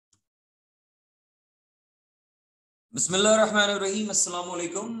बिस्मिल्लाहिर्रहमानिर्रहीम, अस्सलाम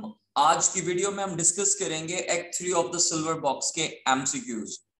वालेकुम। आज की वीडियो में हम डिस्कस करेंगे act 3 of the silver box के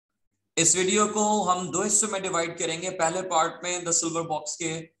एमसीक्यूज। इस वीडियो को हम दो हिस्सों में डिवाइड करेंगे। पहले पार्ट में द सिल्वर बॉक्स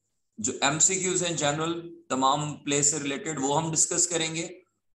के जो एमसीक्यूज हैं जनरल तमाम प्ले से रिलेटेड वो हम डिस्कस करेंगे,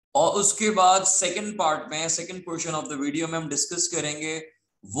 और उसके बाद सेकंड पार्ट में second portion of the video में हम डिस्कस करेंगे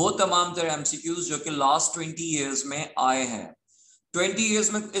वो तमाम तरह एमसीक्यूज जो कि लास्ट 20 ईयर्स में आए हैं। 20 ईयर्स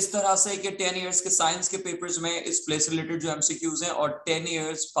में इस तरह से कि 10 ईयर्स के साइंस के पेपर्स में इस प्लेस रिलेटेड जो एमसीक्यूज हैं, और 10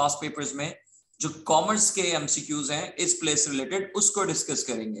 ईयर्स पास पेपर्स में जो कॉमर्स के एमसीक्यूज हैं इस प्लेस रिलेटेड, उसको डिस्कस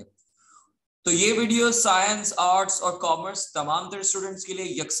करेंगे। तो ये वीडियो साइंस, आर्ट्स और कॉमर्स तमाम तरह स्टूडेंट्स के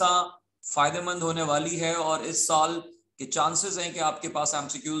लिए यकसा फायदेमंद होने वाली है, और इस साल के चांसेस हैं कि आपके पास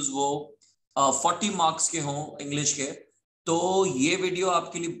एमसीक्यूज वो 40 मार्क्स के हों इंग्लिश के। तो ये वीडियो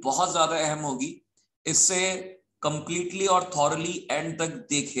आपके लिए बहुत ज्यादा अहम होगी, इससे कंप्लीटली और थॉरली एंड तक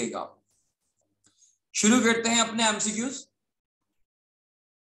देखिएगा। शुरू करते हैं अपने MCQs.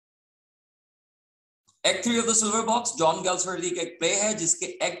 Act 3 of the silver box John गैल्सवर्दी का एक प्ले है जिसके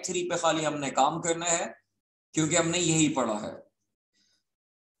एक्ट 3 पे खाली हमने काम करना है क्योंकि हमने यही पढ़ा है।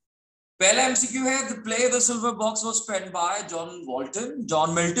 पहला एमसीक्यू है, the play the silver box was पेन्ड bye John Milton.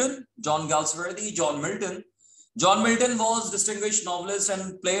 John Milton was a distinguished novelist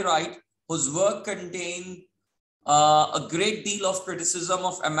and playwright whose work contained a great deal of criticism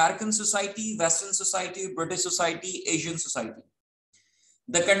of American society, Western society, British society, Asian society.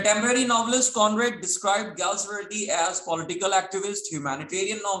 The contemporary novelist Conrad described Galsworthy as political activist,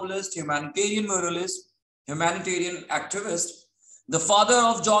 humanitarian novelist, humanitarian moralist, humanitarian activist. The father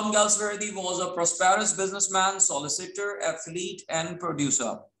of John Galsworthy was a prosperous businessman, solicitor, athlete, and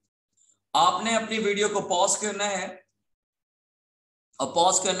producer. आपने अपनी video को pause करना है, और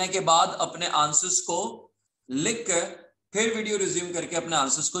pause करने के बाद अपने आंसर्स को लिख कर फिर वीडियो रिज्यूम करके अपने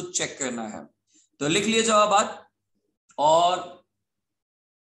आंसर्स को चेक करना है। तो लिख लिए जवाब और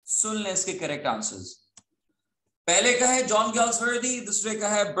सुन लें इसके करेक्ट आंसर्स। पहले का है जॉन गैल्सवर्दी, दूसरे का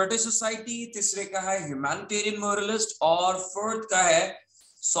है ब्रिटिश सोसाइटी, तीसरे का है ह्यूमैनिटेरियन मोरलिस्ट, और फोर्थ का है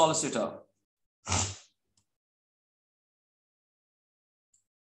सॉलिसिटर।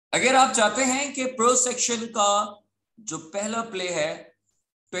 अगर आप चाहते हैं कि प्रोज सेक्शन का जो पहला प्ले है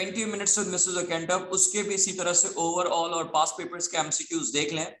 20 मिनट्स विद मिसेस ओकेंटब, उसके भी इसी तरह से ओवरऑल और पास पेपर्स के एमसीक्यूज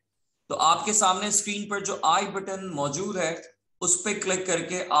देख लें, तो आपके सामने स्क्रीन पर जो आई बटन मौजूद है उस पर क्लिक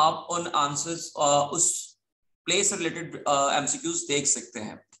करके आप उन आंसर्स उस प्ले से रिलेटेड एमसीक्यूज देख सकते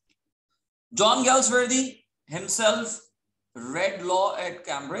हैं। John गैल्सवर्दी himself read law at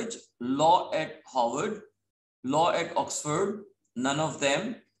Cambridge, law at Harvard, law at Oxford, none of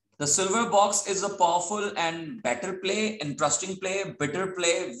them. The silver box is a powerful and better play, interesting play, bitter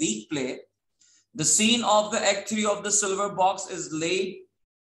play, weak play. The scene of the Act 3 of the silver box is laid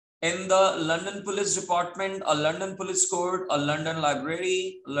in the London Police Department, a London Police Court, a London Library,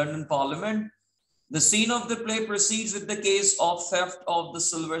 London Parliament. The scene of the play proceeds with the case of theft of the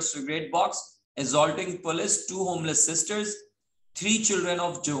silver cigarette box, assaulting police, 2 homeless sisters, 3 children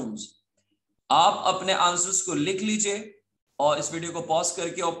of Jones. आप अपने answers को लिख लीजिए और इस video को pause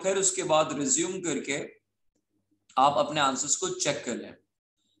करके और फिर उसके बाद रिज्यूम करके आप अपने आंसर्स को चेक कर लें।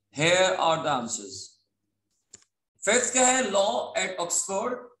 Here are the answers. 5th का है लॉ एट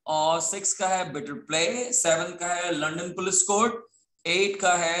ऑक्सफोर्ड, और 6 का है बिटर प्ले, 7 का है लंदन पुलिस कोर्ट, 8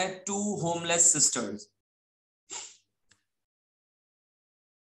 का है 2 होमलेस सिस्टर्स।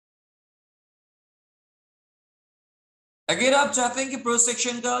 अगर आप चाहते हैं कि प्रोज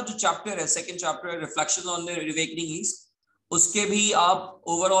सेक्शन का जो चैप्टर है, second chapter reflections on the awakening east, उसके भी आप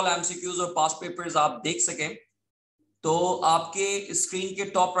ओवरऑल एमसीक्यूज और पास पेपर्स आप देख सकें, तो आपके स्क्रीन के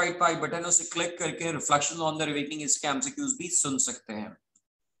टॉप राइट पर बटन उसे क्लिक करके reflections on the awakening east के एमसीक्यूज भी सुन सकते हैं।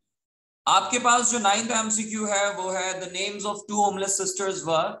 आपके पास जो 9th एमसीक्यू है वो है the names of 2 homeless sisters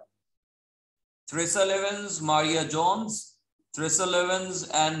were Theresa Livens, Maria Johns, Theresa Livens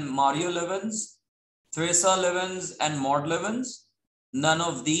and Maria Livens, Theresa Livens and Maud Livens, none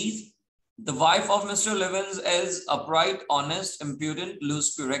of these. The wife of Mr. Livens is upright, honest, impudent, loose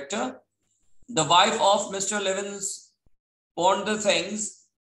character. The wife of Mr. Livens pawned the things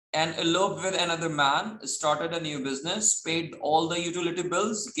and eloped with another man, started a new business, paid all the utility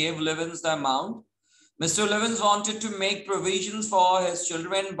bills, gave Livens the amount. Mr. Livens wanted to make provisions for his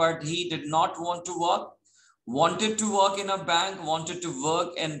children, but he did not want to work, wanted to work in a bank, wanted to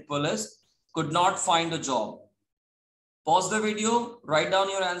work in police, could not find a job. Pause the video, write down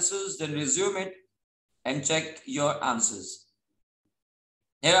your answers, then resume it and check your answers.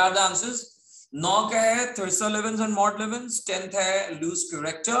 Here are the answers. 9 का है Theresa Livens and Maud Livens, 10th है loose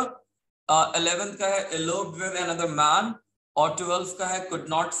character, 11th का है eloped with another man, और 12th का है could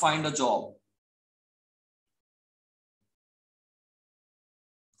not find a job.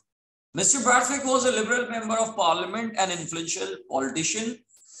 Mr. Barthwick was a Liberal member of Parliament, an influential politician,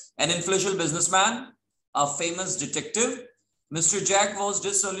 an influential businessman, a famous detective. Mr. Jack was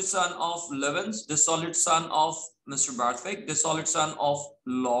dissolute son of Livens, dissolute son of Mr. Barthwick, dissolute son of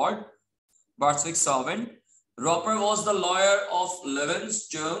Lord Barthwick's servant. Roper was the lawyer of Livens,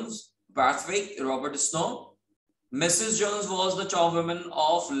 Jones, Barthwick, Robert Snow. Mrs. Jones was the charwoman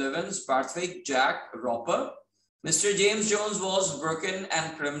of Livens, Barthwick, Jack, Roper. Mr. James Jones was broken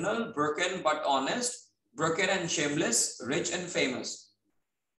and criminal, broken but honest, broken and shameless, rich and famous.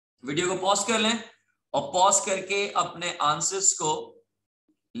 Video को pause कर लें और pause करके अपने answers को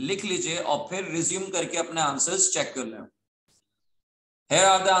लिख लीजिए और फिर रिज्यूम करके अपने आंसर्स चेक कर लें. Here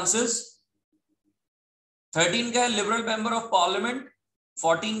are the answers. 13 का है लिबरल मेंबर ऑफ पार्लियामेंट,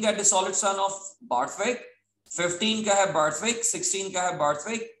 14 का है डिसॉल्यूट सन ऑफ बार्थविक, 15 का है बार्थविक, 16 का है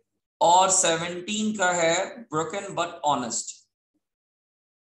बार्थविक और 17 का है broken but honest.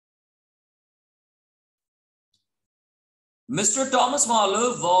 Mr. Thomas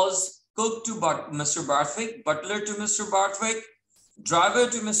Marlowe was cook to Mr. Barthwick, butler to Mr. Barthwick, driver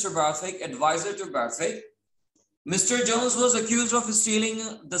to Mr. Barthwick, advisor to Barthwick. Mr. Jones was accused of stealing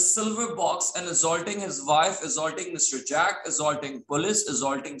the silver box and assaulting his wife, assaulting Mr. Jack, assaulting police,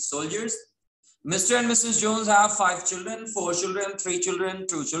 assaulting soldiers. Mr. and Mrs. Jones have 5 children, 4 children, 3 children,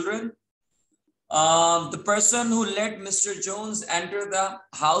 2 children. The person who let Mr. Jones enter the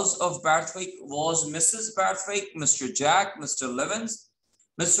house of Barthwick was Mrs. Barthwick, Mr. Jack, Mr. Livens,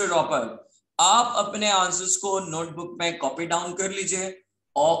 Mr. Roper. आप अपने answers को notebook में copy down कर लीजिए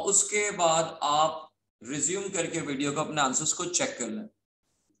और उसके बाद आप रिज्यूम करके वीडियो को अपने आंसर्स को चेक कर लें.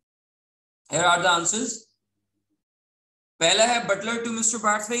 Here are the answers. पहला है बटलर टू मिस्टर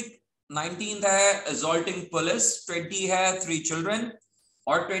बार्थविक, 19 है assaulting police, 20 है 3 children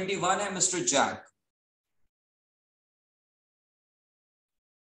और 21 है मिस्टर जैक.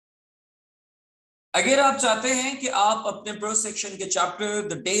 अगर आप चाहते हैं कि आप अपने प्रोज सेक्शन के chapter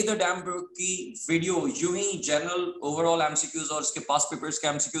the day the dam broke की वीडियो यूं ही जनरल ओवरऑल एमसीक्यूज और उसके पास पेपर्स के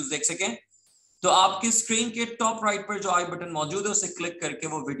एमसीक्यूज देख सकें तो आपकी स्क्रीन के टॉप राइट पर जो आई बटन मौजूद है उसे क्लिक करके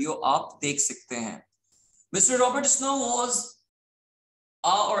वो वीडियो आप देख सकते हैं. Mister Robert snow was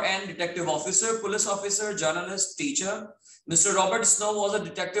or an detective officer, police officer, journalist, teacher. Mr. Robert Snow was a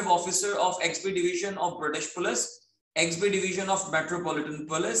detective officer of XB Division of British Police, XB Division of Metropolitan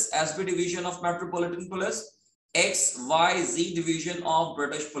Police, SB Division of Metropolitan Police, XYZ Division of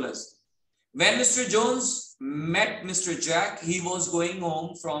British Police. When Mr. Jones met Mr. Jack, he was going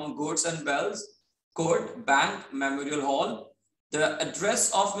home from Goats and Bells Court, Bank, Memorial Hall. The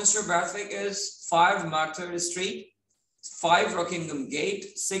address of Mr. Barthwick is 5 Martyr Street, 5 Rockingham Gate,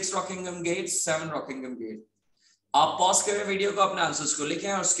 6 Rockingham Gate, 7 Rockingham Gate. आप pause करें video को, अपने answers को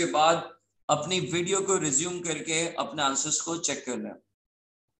लिखें और उसके बाद अपनी वीडियो को रिज्यूम करके अपने आंसर्स को चेक कर लें.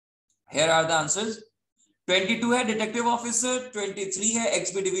 Here are the answers. 22 है डिटेक्टिव ऑफिसर, 23 है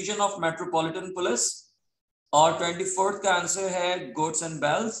XB division of metropolitan police और 24th का आंसर है गोट्स एंड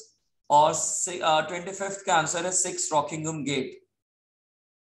बेल्स और 25th का आंसर है 6 रॉकिंगम gate.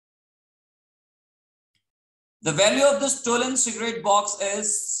 The value of the stolen cigarette box is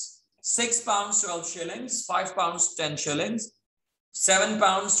 £6 12 shillings, £5 10 shillings, £7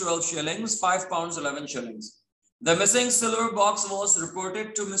 12 shillings, £5 11 shillings. The missing silver box was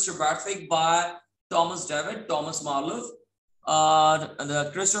reported to Mr. Barthwick by Thomas David, Thomas Marlowe,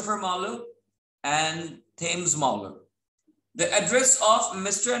 Christopher Marlowe, and Thames Marlowe. The address of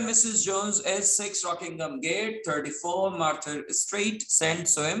Mr. and Mrs. Jones is 6 Rockingham Gate, 34 Martyr Street, St.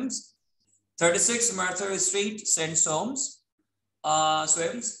 Swims, 36 Martyr Street, St. Swims,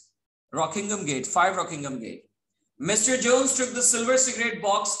 Rockingham Gate, 5 Rockingham Gate. Mr. Jones took the silver cigarette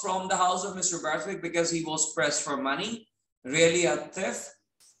box from the house of Mr. Barthwick because he was pressed for money, really a thief,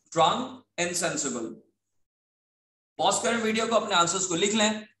 drunk, insensible. Pause करें video को, अपने answers को लिख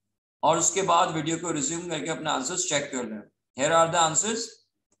लें और उसके बाद video को रिज्यूम करके अपने आंसर्स चेक कर लें. Here are the answers.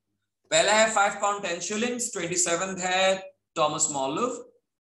 पहला है £5 10 shillings, 27th है Thomas Marlowe,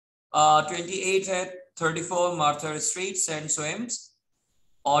 28th है 34 Martyr Street, St. Swims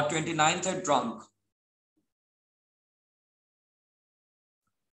और 29th है drunk.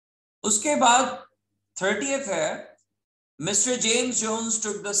 उसके बाद 30th है Mr. James Jones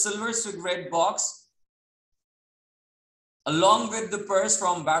took the silver cigarette box along with the purse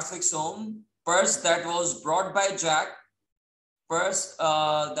from Barthwick's home, purse that was brought by Jack, purse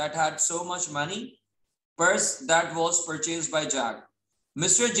that had so much money, purse that was purchased by Jack.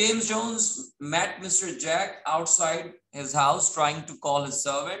 Mr. James Jones met Mr. Jack outside his house trying to call his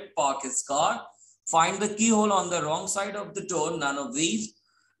servant, park his car, find the keyhole on the wrong side of the door, none of these.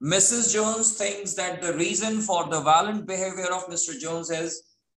 Mrs. Jones thinks that the reason for the violent behavior of Mr. Jones is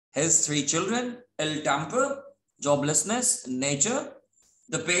his 3 children, ill temper, joblessness, nature.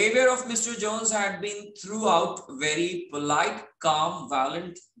 The behavior of Mr. Jones had been throughout very polite, calm,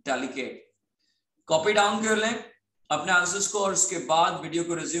 violent, delicate. Copy down कर लें अपने answers को और उसके बाद video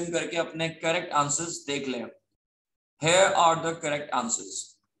को resume करके अपने करेक्ट आंसर्स देख लें. Here are the correct answers.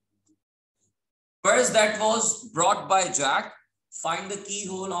 Purse that was brought by Jack. Find the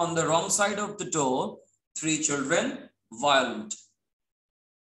keyhole on the wrong side of the door. 3 children, violent.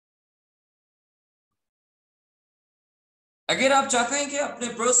 अगर आप चाहते हैं कि अपने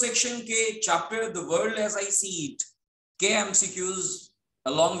प्रोज सेक्शन के chapter the world as I see it के MCQs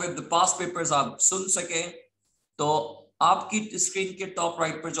along with the past papers आप सुन सके तो आपकी स्क्रीन के टॉप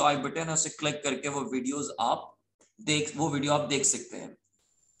राइट पर जो आई बटन है उसे क्लिक करके वो वीडियो आप देख सकते हैं.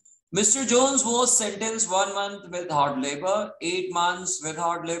 Mr. Jones was sentenced 1 month with hard labor, 8 months with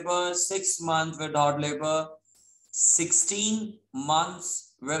hard labor, 6 months with hard labor, 16 months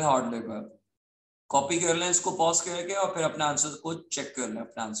with hard labor. Copy कर लें इसको पॉज करके और फिर अपने आंसर को चेक कर लें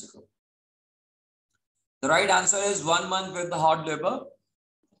अपने आंसर को. The right answer is 1 month with the hard labor.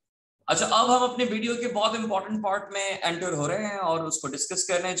 अच्छा, अब हम अपने वीडियो के बहुत इंपॉर्टेंट पार्ट में एंटर हो रहे हैं और उसको डिस्कस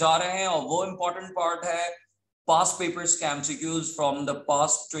करने जा रहे हैं और वो इंपॉर्टेंट पार्ट है past papers के MCQs from the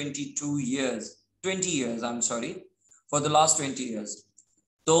past 20 years I'm sorry for the last 20 years.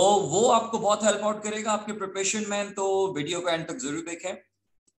 तो वो आपको बहुत हेल्प आउट करेगा आपके प्रिपरेशन में, तो वीडियो को एंड तक जरूर देखें.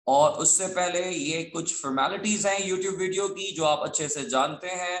 और उससे पहले ये कुछ फॉर्मेलिटीज हैं यूट्यूब वीडियो की जो आप अच्छे से जानते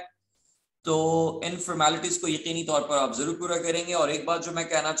हैं, तो इन फॉर्मेलिटीज को यकीनी तौर पर आप जरूर पूरा करेंगे. और एक बात जो मैं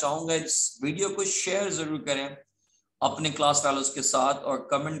कहना चाहूंगा, इस वीडियो को शेयर जरूर करें अपने क्लास फेलोज के साथ और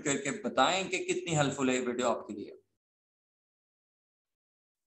कमेंट करके बताएं कि कितनी हेल्पफुल है ये वीडियो आपके लिए.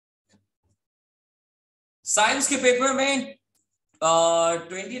 साइंस के पेपर में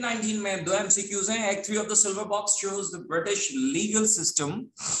 2019 में 2 MCQs हैं. Act 3 of the Silver Box shows the British legal system,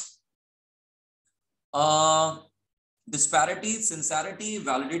 disparity, sincerity,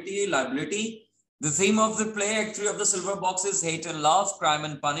 validity, liability. The theme of the play, Act 3 of the Silver Box, is hate and love, crime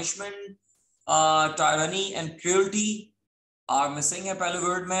and punishment, tyranny and cruelty are missing है पहले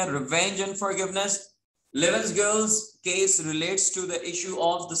word में, revenge and forgiveness. Livens girls case relates to the issue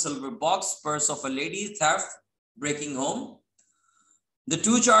of the silver box, purse of a lady, theft, breaking home. The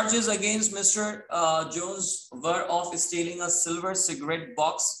 2 charges against Mr. Jones were of stealing a silver cigarette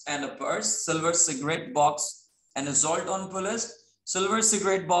box and a purse, silver cigarette box and assault on police, silver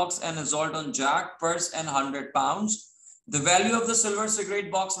cigarette box and assault on Jack, purse and £100. The value of the silver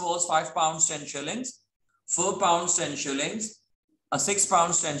cigarette box was £5 10 shillings, £4 10 shillings,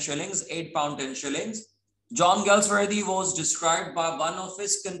 £6 10 shillings, £8 10 shillings. John Galsworthy was described by one of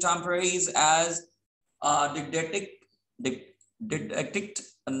his contemporaries as a didactic,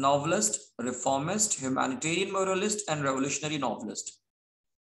 a novelist, reformist, humanitarian moralist and revolutionary novelist.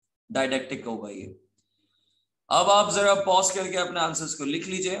 Didactic होगा ये. अब आप जरा pause करके अपने answers को लिख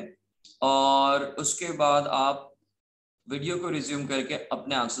लीजिए और उसके बाद आप वीडियो को रिज्यूम करके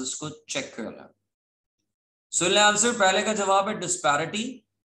अपने आंसर्स को चेक कर लें. सुन लें आंसर. पहले का जवाब है डिस्पैरिटी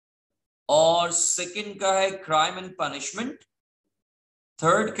और सेकंड का है क्राइम एंड पनिशमेंट.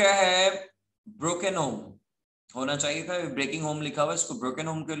 थर्ड का है ब्रोकन होम. होना चाहिए था, ब्रेकिंग होम लिखा हुआ, इसको ब्रोकन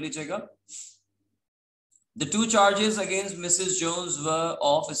होम कर लीजिएगा. The 2 charges against Mrs. Jones were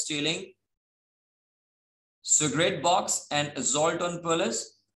of stealing cigarette box and assault on police.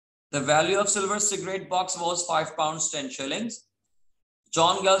 The value of silver cigarette box was £5 10 shillings.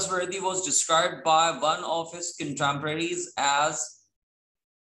 John Galsworthy was described by one of his contemporaries as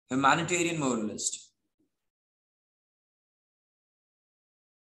humanitarian moralist.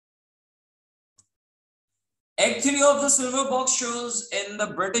 Act 3 of the Silver Box shows in the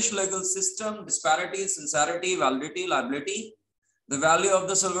British legal system disparity, sincerity, validity, liability. The value of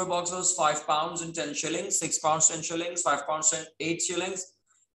the silver box was £5 and 10 shillings, £6 10 shillings, £5 8 shillings,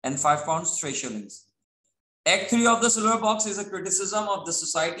 and £5 3 shillings. Act 3 of the Silver Box is a criticism of the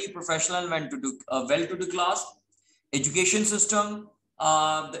society, professional and well-to-do class, education system,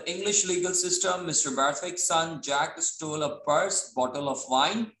 the English legal system. Mr. Barthwick's son Jack stole a purse, bottle of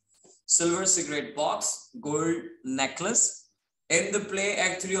wine, silver cigarette box, gold necklace. In the play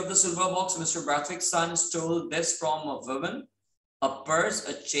Act 3 of the Silver Box, Mr. Barthwick's son stole this from a woman: a purse,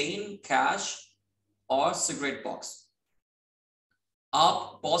 a chain, cash, or cigarette box.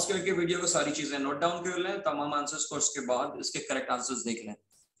 आप pause करके video को सारी चीजें note down कर लें, तमाम answers को, उसके बाद इसके करेक्ट आंसर्स देख लें.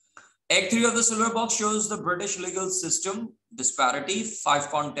 Act 3 of the Silver Box shows the British legal system disparity.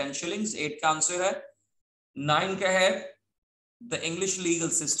 £5 10 shillings. 8 का आंसर है. 9 का है the English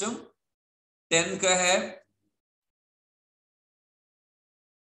legal system. 10 का है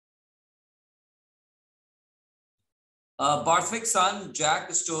Barthwick sun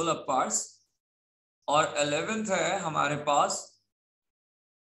Jack stall a purse, और 11th है हमारे पास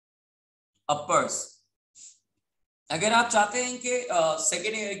अ पर्स। अगर आप चाहते हैं कि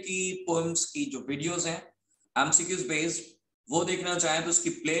सेकेंड ईयर की पोएम्स की जो वीडियोस हैं एमसीक्यूज बेस्ड वो देखना चाहें तो उसकी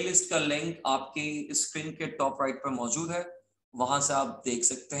प्लेलिस्ट का लिंक आपकी स्क्रीन के टॉप राइट पर मौजूद है, वहां से आप देख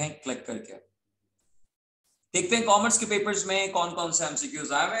सकते हैं क्लिक करके। देखते हैं कॉमर्स के पेपर्स में कौन कौन से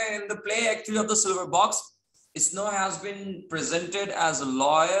एमसीक्यूज आए हैं। In the play act 3 of the silver box, Snow has been presented as a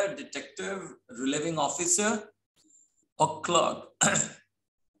lawyer, detective, relieving officer, or clerk.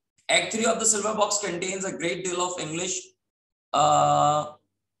 Act 3 of the Silver Box contains a great deal of English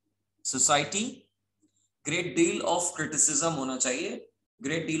society, great deal of criticism होना चाहिए,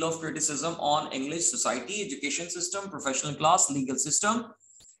 great deal of criticism on English society, education system, professional class, legal system.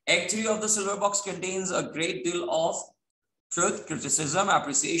 Act 3 of the Silver Box contains a great deal of truth, criticism,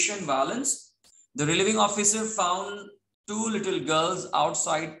 appreciation, violence. The relieving officer found 2 little girls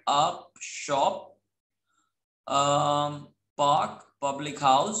outside a shop, park, public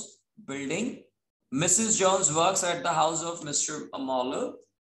house, building. Mrs. Johns works at the house of Mr. Marlowe,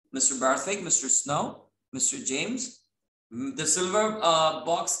 Mr. Barthwick, Mr. Snow, Mr. James. The silver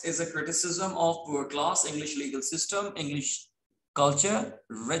box is a criticism of poor class, English legal system, English culture,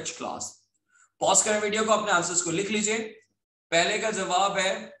 rich class. Pause करें video को, अपने answers को लिख लीजिए। पहले का जवाब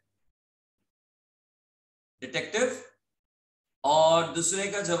है डिटेक्टिव और दूसरे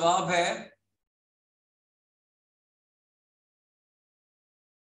का जवाब है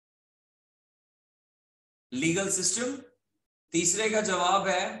लीगल सिस्टम, तीसरे का जवाब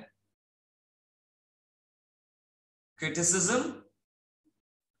है क्रिटिसिज्म,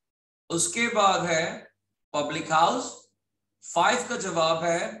 उसके बाद है पब्लिक हाउस, 5 का जवाब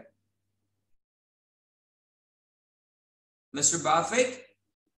है मिस्टर बार्थिक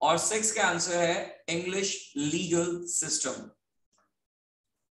और 6 का आंसर है इंग्लिश लीगल सिस्टम।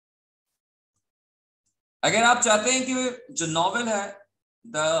 अगर आप चाहते हैं कि जो नॉवेल है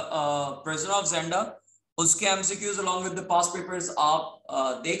द प्रिजनर ऑफ जेंडर उसके MCQs along with the past papers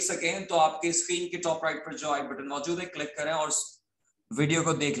आप देख सकें तो आपके स्क्रीन के टॉप राइट पर जो आई बटन मौजूद है क्लिक करें और वीडियो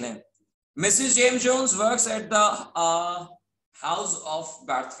को देख लें। Mrs James Jones works at the house of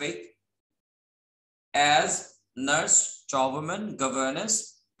Barthwick as nurse, charwoman, governess,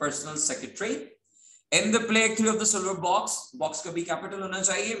 personal secretary. In the play Act 3 of the Silver Box, box का भी capital होना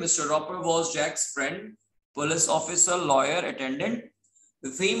चाहिए. Mr. Roper was Jack's friend, police officer, lawyer, attendant.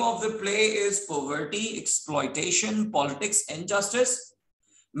 The theme of the play is poverty, exploitation, politics, injustice.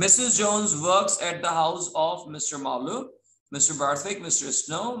 Mrs. Jones works at the house of Mr. Marlowe, Mr. Barthwick, Mr.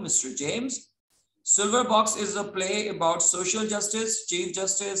 Snow, Mr. James. Silver Box is a play about social justice, chief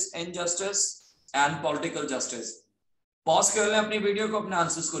justice, injustice, and political justice. Pause कर लें अपनी video को, अपने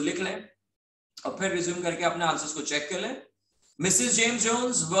answers को लिख लें और फिर रिज्यूम करके अपने आंसर्स को चेक कर लें। Mrs James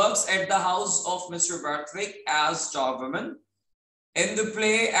Jones works at the house of mister Barthwick as charwoman. In the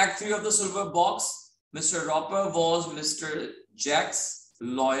play Act 3 of the Silver Box, Mr. Roper was Mr. Jack's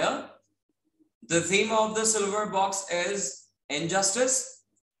lawyer. The theme of the Silver Box is injustice.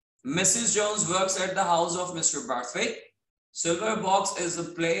 Mrs. Jones works at the house of Mr. Barthwick. Silver Box is a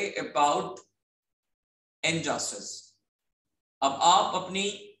play about injustice. अब आप अपनी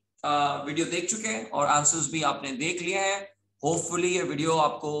video देख चुके हैं और answers भी आपने देख लिए हैं। होपफुली ये वीडियो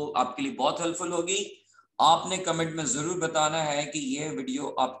आपके लिए बहुत हेल्पफुल होगी। आपने कमेंट में जरूर बताना है कि ये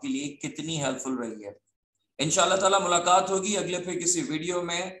वीडियो आपके लिए कितनी हेल्पफुल रही है। इंशाल्लाह ताला मुलाकात होगी अगले फिर किसी वीडियो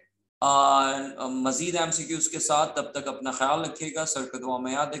में मजीद एमसीक्यूज के साथ। तब तक अपना ख्याल रखिएगा, सर को दुआ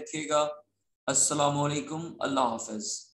में याद रखिएगा। अस्सलाम वालेकुम, अल्लाह हाफिज।